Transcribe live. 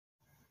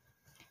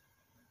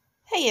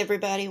Hey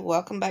everybody,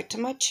 welcome back to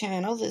my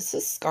channel. This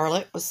is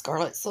Scarlett with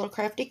Scarlett's Little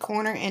Crafty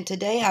Corner, and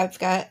today I've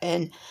got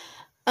an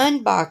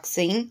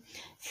unboxing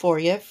for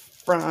you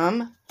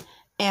from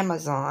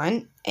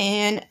Amazon,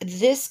 and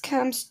this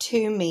comes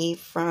to me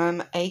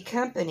from a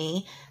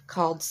company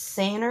called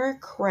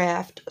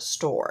Sanercraft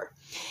store.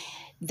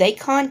 They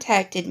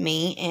contacted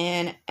me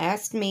and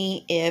asked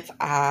me if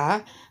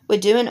I would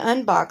do an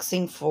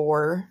unboxing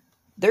for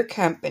their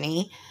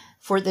company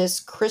for this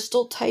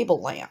crystal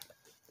table lamp.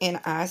 And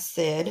I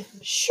said,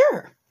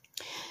 sure.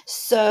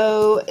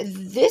 So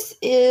this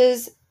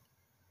is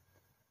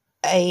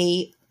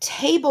a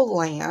table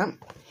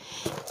lamp,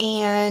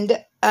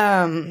 and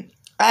I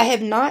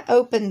have not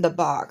opened the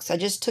box. I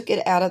just took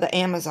it out of the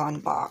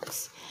Amazon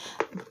box.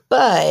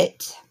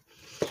 But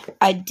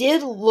I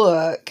did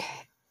look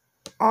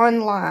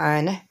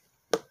online,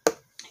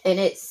 and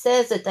it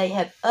says that they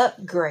have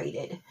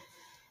upgraded.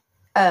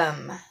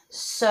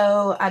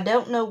 So I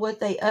don't know what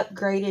they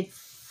upgraded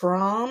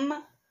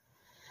from.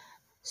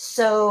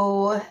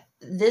 So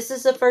this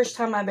is the first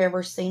time I've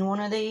ever seen one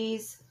of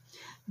these,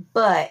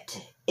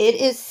 but it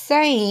is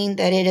saying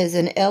that it is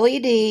an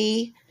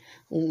LED,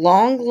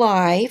 long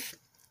life.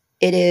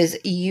 It is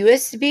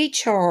USB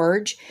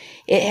charge.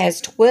 It has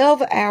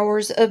 12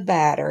 hours of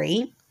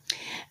battery.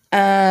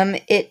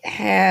 It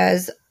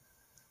has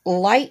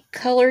light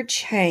color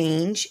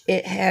change.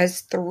 It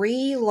has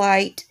 3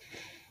 light,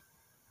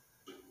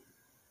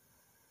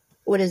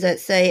 what does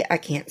that say? I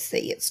can't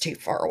see. It's too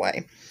far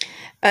away.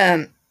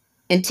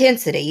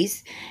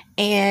 Intensities,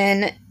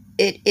 and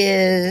it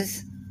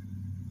is,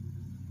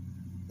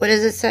 what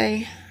does it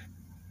say?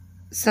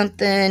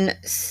 Something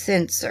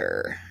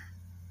sensor.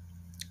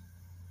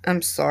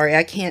 I'm sorry,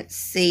 I can't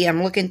see.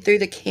 I'm looking through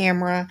the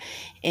camera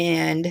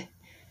and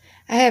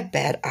I have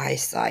bad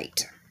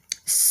eyesight.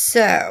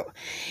 So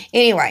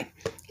anyway,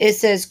 it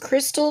says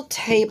crystal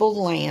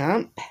table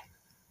lamp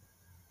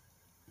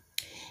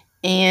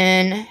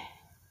and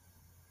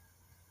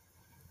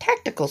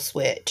tactical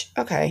switch.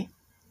 Okay.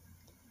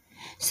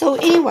 So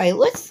anyway,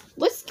 let's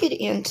get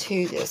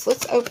into this.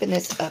 Let's open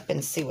this up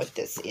and see what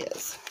this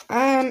is.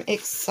 I'm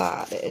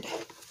excited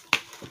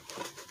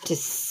to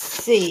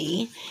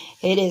see.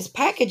 It is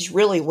packaged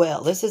really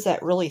well. This is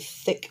that really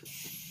thick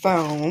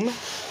foam.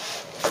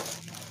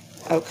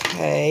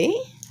 Okay.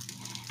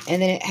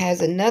 And then it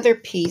has another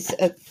piece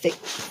of thick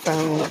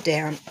foam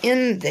down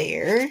in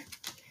there.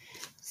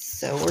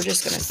 So we're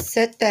just going to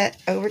set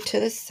that over to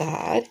the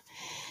side.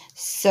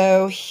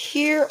 So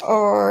here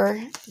are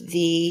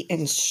the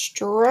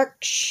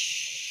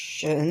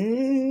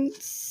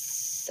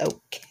instructions.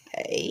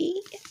 Okay.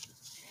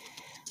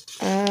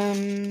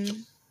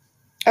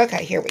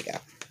 Okay, here we go.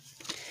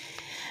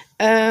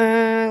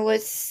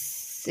 Let's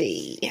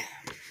see.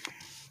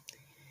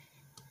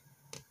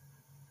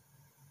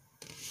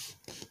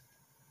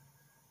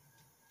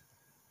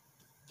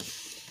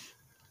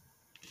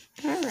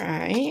 All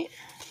right.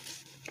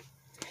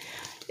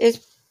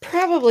 It's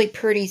probably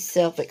pretty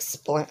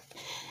self-explanatory.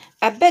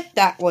 I bet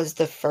that was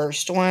the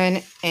first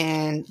one,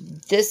 and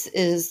this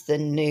is the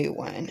new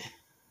one.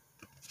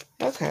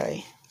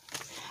 Okay.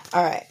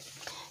 Alright.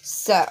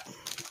 So.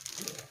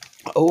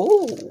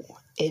 Oh.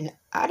 And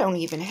I don't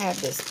even have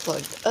this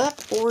plugged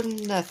up or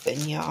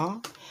nothing,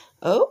 y'all.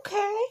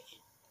 Okay.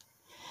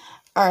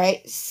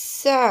 Alright.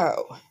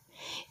 So.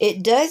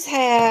 It does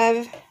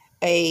have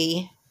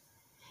a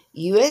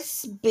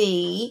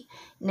USB.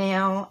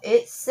 Now,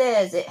 it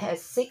says it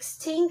has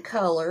 16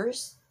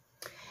 colors.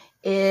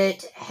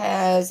 It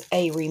has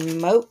a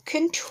remote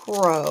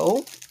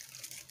control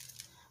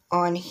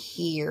on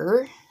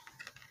here.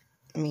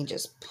 Let me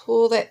just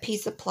pull that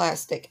piece of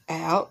plastic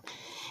out.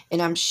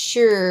 And I'm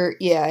sure,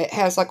 yeah, it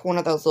has like one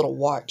of those little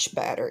watch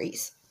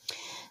batteries.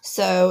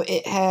 So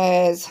it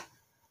has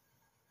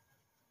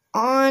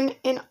on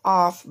and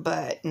off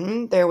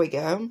button. There we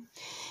go.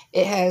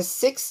 It has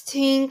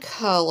 16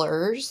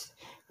 colors.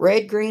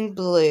 Red, green,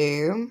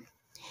 blue.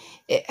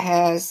 It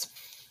has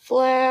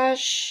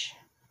flash.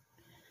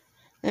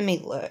 Let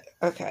me look.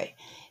 Okay.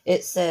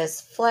 It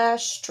says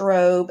flash,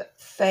 strobe,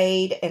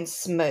 fade, and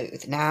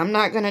smooth. Now, I'm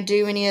not going to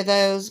do any of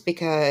those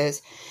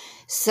because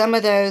some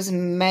of those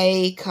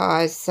may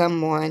cause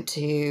someone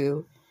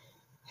to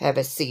have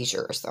a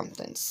seizure or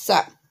something.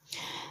 So,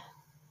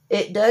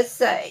 it does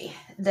say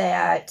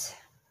that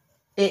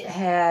it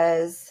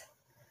has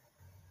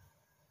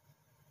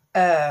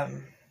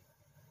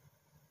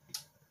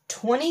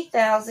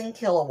 20,000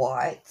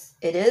 kilowatts.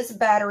 It is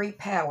battery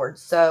powered,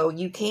 so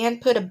you can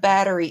put a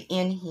battery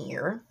in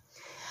here.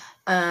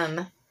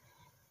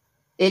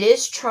 It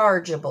is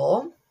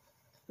chargeable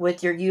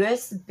with your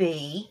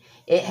USB.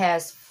 It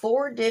has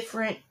 4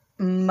 different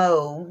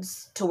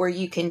modes to where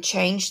you can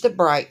change the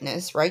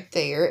brightness right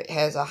there. It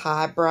has a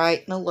high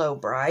bright and a low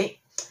bright.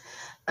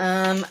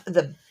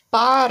 The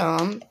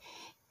bottom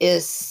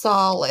is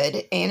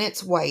solid and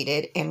it's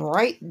weighted, and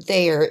right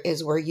there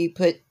is where you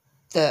put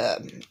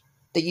the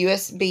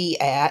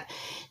USB at.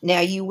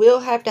 Now, you will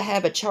have to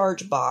have a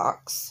charge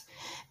box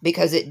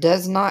because it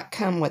does not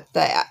come with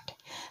that.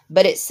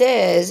 But it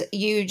says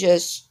you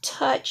just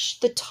touch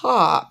the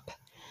top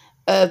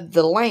of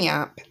the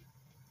lamp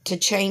to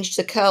change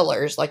the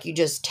colors. Like you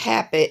just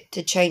tap it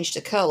to change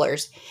the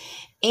colors.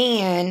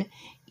 And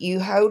you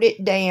hold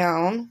it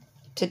down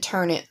to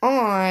turn it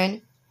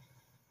on.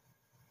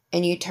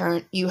 And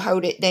you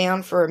hold it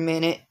down for a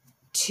minute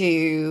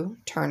to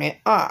turn it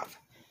off.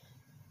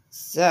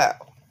 So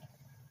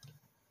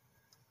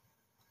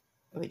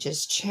we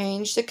just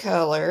change the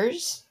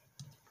colors.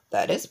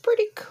 That is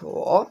pretty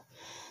cool.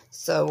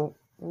 So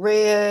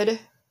red,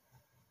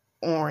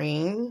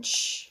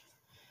 orange,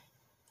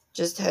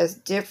 just has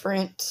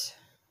different.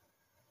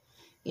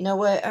 You know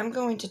what? I'm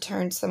going to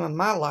turn some of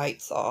my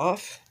lights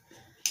off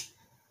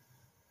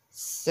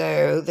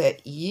so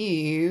that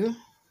you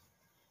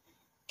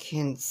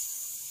can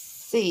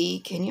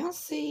see. Can y'all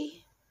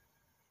see?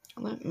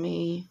 Let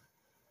me.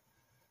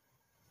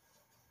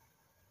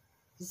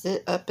 Is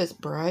it up as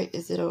bright?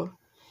 Is it a?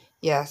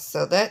 Yeah,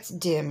 so that's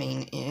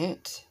dimming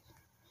it.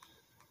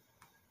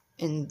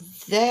 And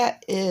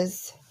that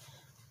is.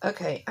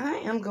 Okay, I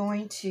am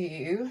going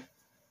to.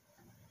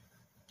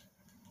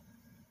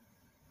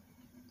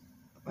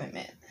 Wait a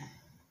minute.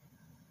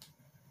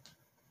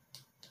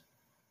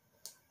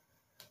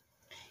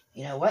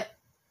 You know what?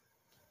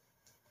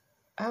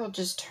 I will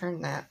just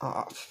turn that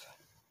off.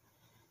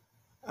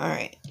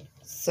 Alright,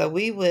 so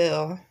we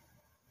will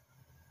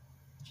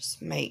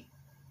just make.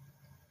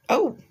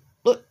 Oh,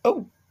 look.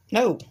 Oh,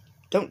 no.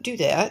 Don't do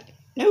that.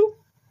 No.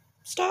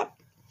 Stop.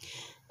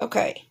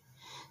 Okay.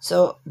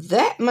 So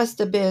that must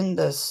have been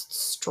the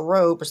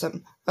strobe or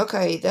something.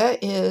 Okay,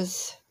 that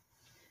is.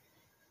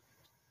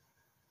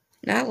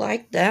 I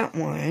like that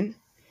one.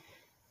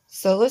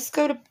 So let's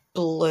go to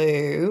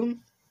blue.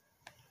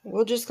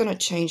 We're just going to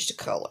change the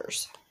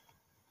colors.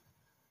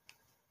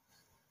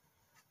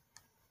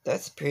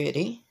 That's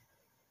pretty.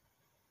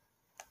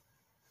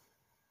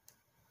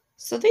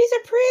 So these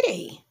are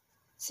pretty.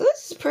 So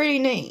this is pretty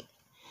neat.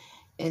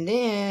 And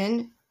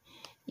then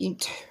you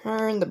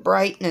turn the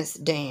brightness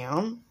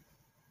down.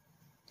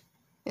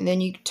 And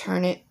then you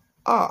turn it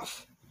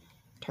off.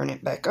 Turn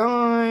it back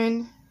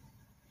on.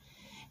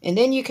 And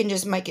then you can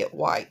just make it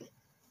white.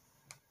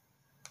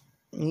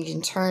 And you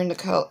can turn the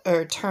color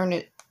or turn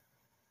it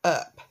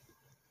up.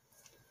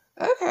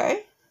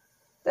 Okay.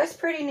 That's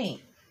pretty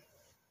neat.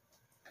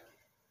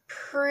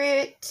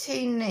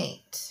 Pretty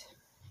neat,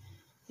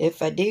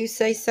 if I do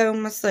say so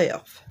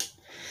myself.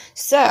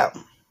 So,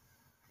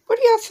 what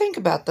do y'all think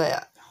about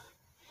that?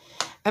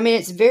 I mean,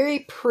 it's very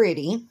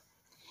pretty,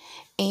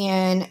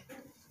 and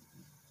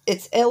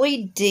it's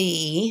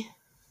LED.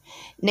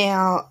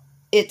 Now,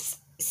 it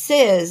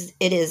says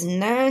it is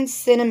 9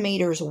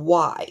 centimeters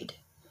wide,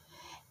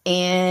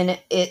 and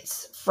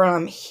it's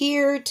from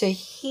here to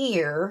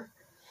here.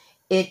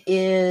 It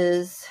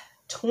is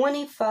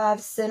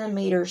 25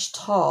 centimeters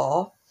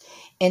tall.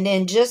 And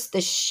then just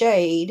the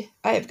shade,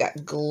 I have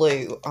got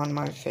glue on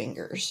my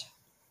fingers.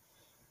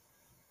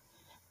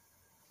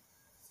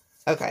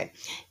 Okay,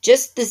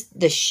 just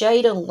the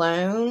shade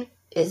alone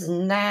is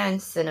 9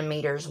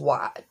 centimeters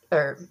wide.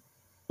 Or,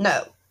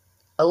 no,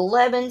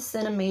 11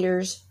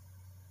 centimeters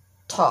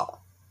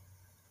tall.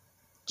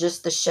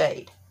 Just the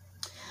shade.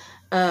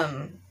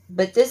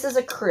 But this is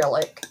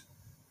acrylic.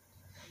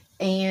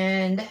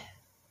 And,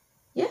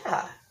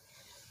 yeah,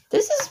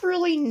 this is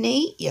really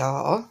neat,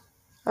 y'all.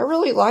 I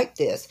really like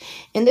this.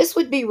 And this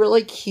would be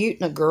really cute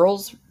in a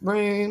girl's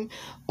room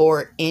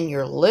or in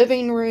your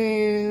living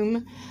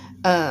room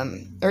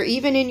or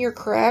even in your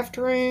craft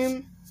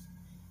room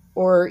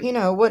or, you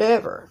know,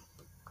 whatever.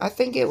 I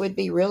think it would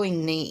be really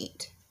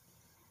neat.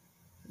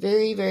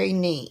 Very, very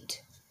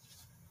neat.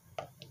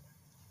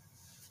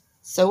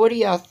 So what do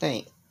y'all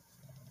think?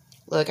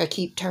 Look, I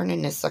keep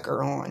turning this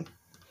sucker on.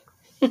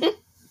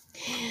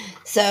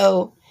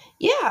 So,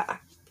 yeah,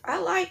 I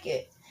like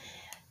it.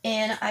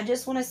 And I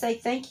just want to say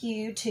thank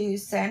you to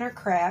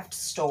Sanercraft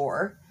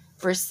store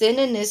for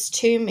sending this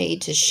to me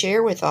to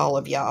share with all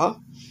of y'all.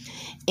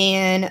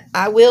 And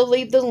I will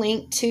leave the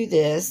link to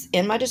this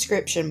in my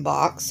description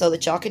box so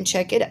that y'all can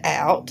check it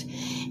out.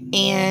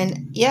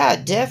 And yeah,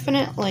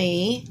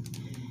 definitely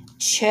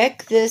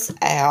check this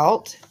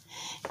out.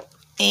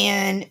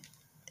 And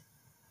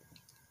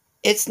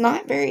it's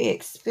not very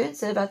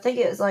expensive. I think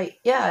it's like,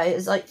 yeah,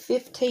 it's like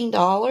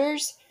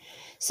 $15.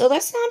 So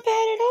that's not bad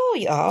at all,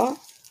 y'all.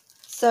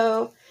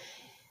 So,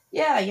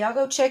 yeah, y'all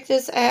go check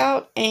this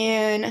out.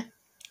 And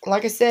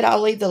like I said,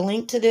 I'll leave the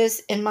link to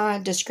this in my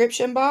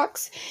description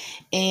box.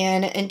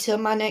 And until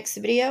my next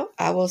video,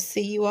 I will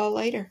see you all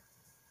later.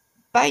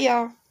 Bye,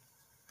 y'all.